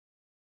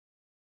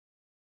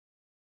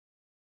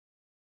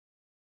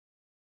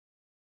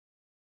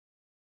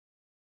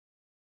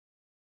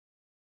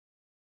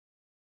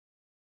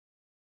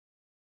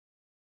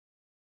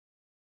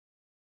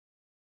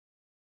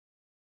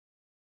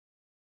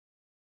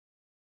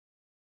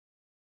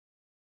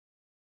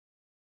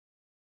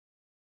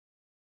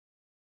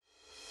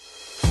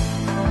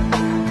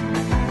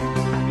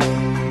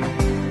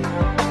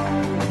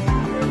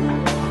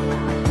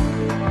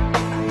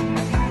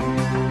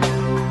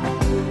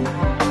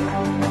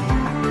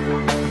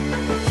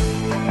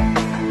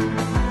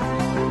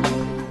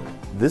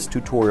This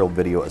tutorial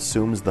video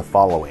assumes the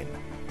following.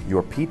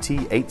 Your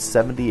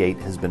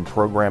PT878 has been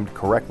programmed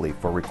correctly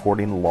for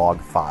recording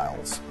log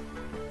files.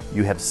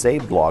 You have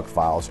saved log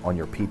files on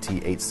your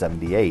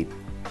PT878.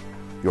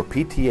 Your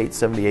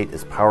PT878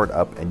 is powered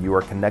up and you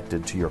are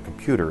connected to your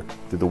computer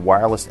through the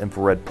wireless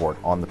infrared port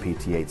on the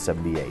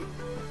PT878.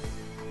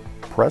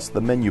 Press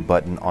the menu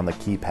button on the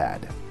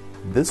keypad.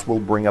 This will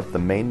bring up the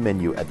main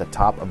menu at the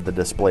top of the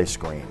display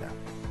screen.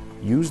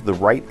 Use the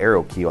right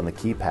arrow key on the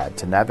keypad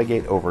to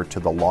navigate over to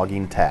the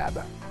Logging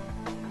tab.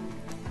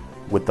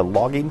 With the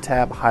Logging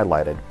tab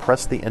highlighted,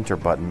 press the Enter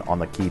button on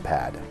the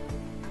keypad.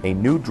 A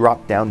new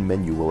drop-down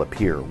menu will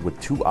appear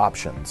with two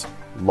options,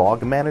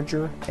 Log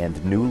Manager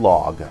and New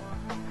Log.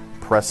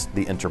 Press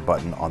the Enter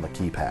button on the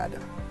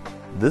keypad.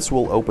 This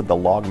will open the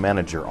Log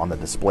Manager on the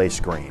display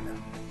screen.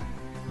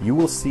 You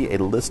will see a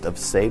list of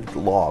saved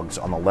logs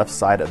on the left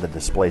side of the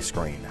display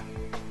screen.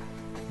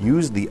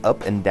 Use the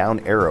up and down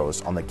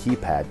arrows on the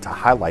keypad to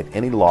highlight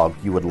any log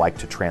you would like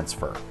to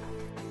transfer.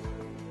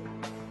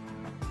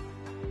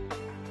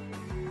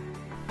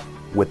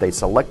 With a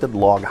selected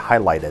log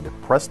highlighted,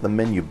 press the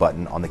menu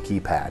button on the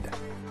keypad.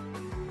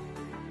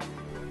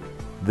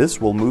 This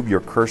will move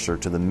your cursor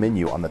to the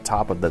menu on the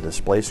top of the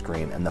display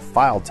screen and the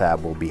File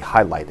tab will be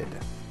highlighted.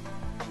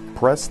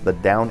 Press the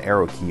down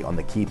arrow key on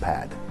the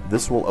keypad.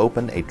 This will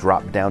open a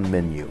drop-down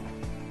menu.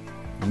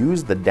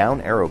 Use the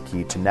down arrow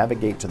key to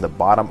navigate to the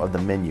bottom of the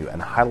menu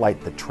and highlight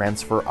the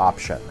Transfer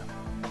option.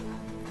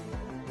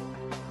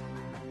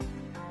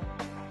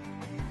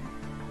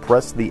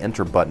 Press the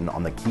Enter button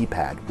on the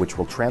keypad, which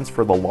will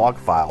transfer the log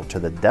file to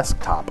the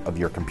desktop of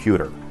your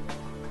computer.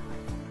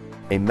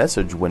 A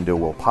message window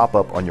will pop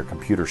up on your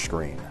computer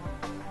screen.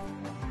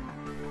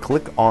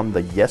 Click on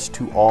the Yes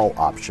to All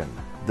option.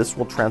 This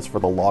will transfer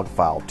the log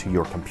file to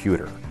your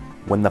computer.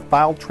 When the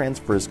file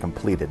transfer is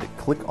completed,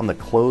 click on the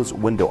Close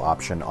Window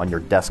option on your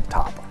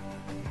desktop.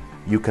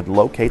 You could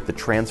locate the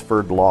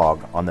transferred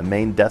log on the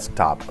main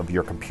desktop of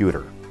your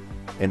computer.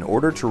 In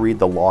order to read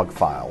the log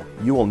file,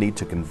 you will need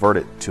to convert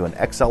it to an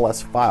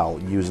XLS file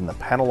using the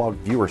Panelog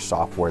Viewer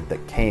software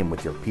that came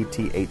with your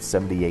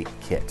PT878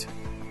 kit.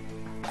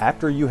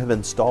 After you have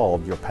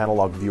installed your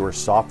Panelog Viewer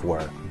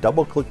software,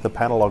 double-click the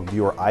Panelog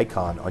Viewer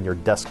icon on your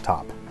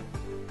desktop.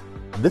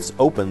 This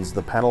opens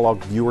the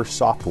Panelog Viewer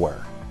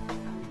software.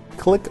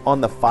 Click on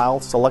the file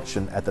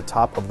selection at the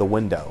top of the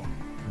window.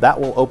 That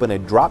will open a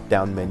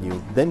drop-down menu,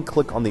 then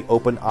click on the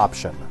Open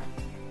option.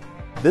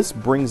 This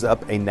brings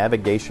up a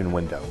navigation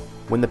window.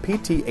 When the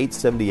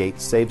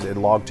PT878 saves a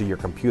log to your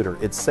computer,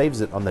 it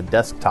saves it on the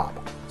desktop,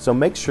 so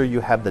make sure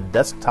you have the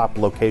desktop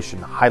location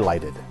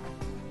highlighted.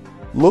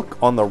 Look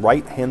on the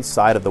right-hand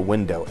side of the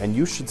window and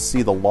you should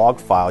see the log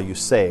file you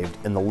saved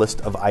in the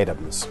list of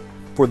items.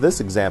 For this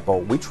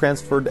example, we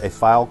transferred a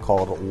file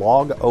called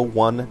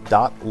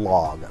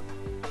log01.log.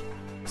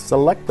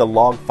 Select the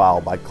log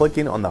file by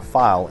clicking on the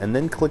file and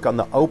then click on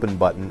the Open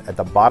button at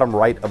the bottom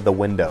right of the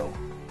window.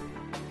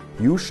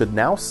 You should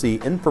now see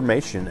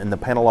information in the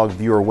Panelog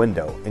Viewer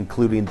window,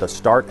 including the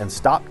start and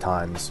stop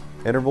times,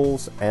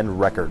 intervals, and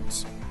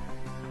records.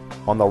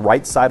 On the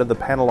right side of the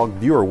Panelog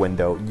Viewer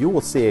window, you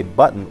will see a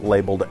button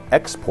labeled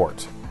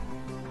Export.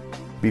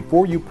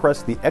 Before you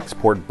press the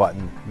Export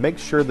button, make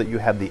sure that you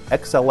have the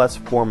XLS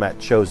format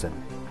chosen.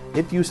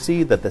 If you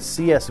see that the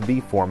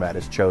CSV format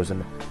is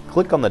chosen,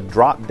 click on the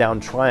drop-down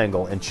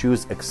triangle and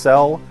choose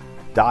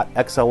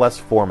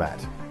Excel.XLS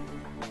format.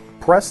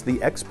 Press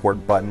the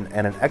Export button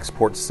and an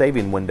export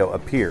saving window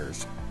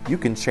appears. You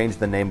can change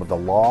the name of the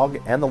log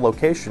and the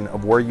location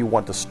of where you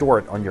want to store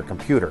it on your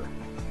computer.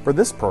 For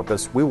this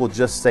purpose, we will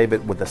just save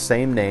it with the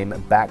same name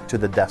back to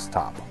the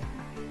desktop.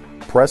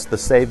 Press the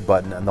Save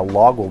button and the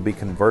log will be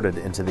converted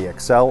into the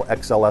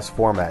Excel.XLS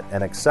format,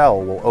 and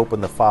Excel will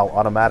open the file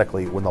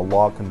automatically when the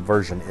log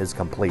conversion is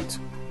complete.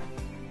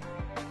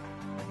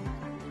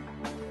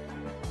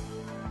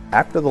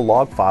 After the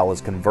log file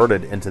is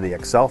converted into the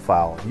Excel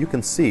file, you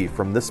can see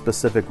from this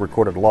specific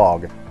recorded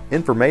log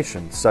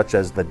information such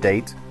as the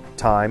date,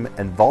 time,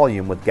 and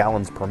volume with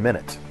gallons per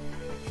minute.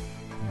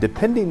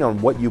 Depending on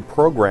what you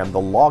program the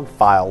log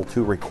file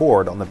to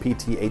record on the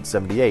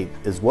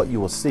PT878 is what you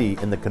will see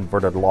in the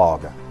converted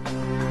log.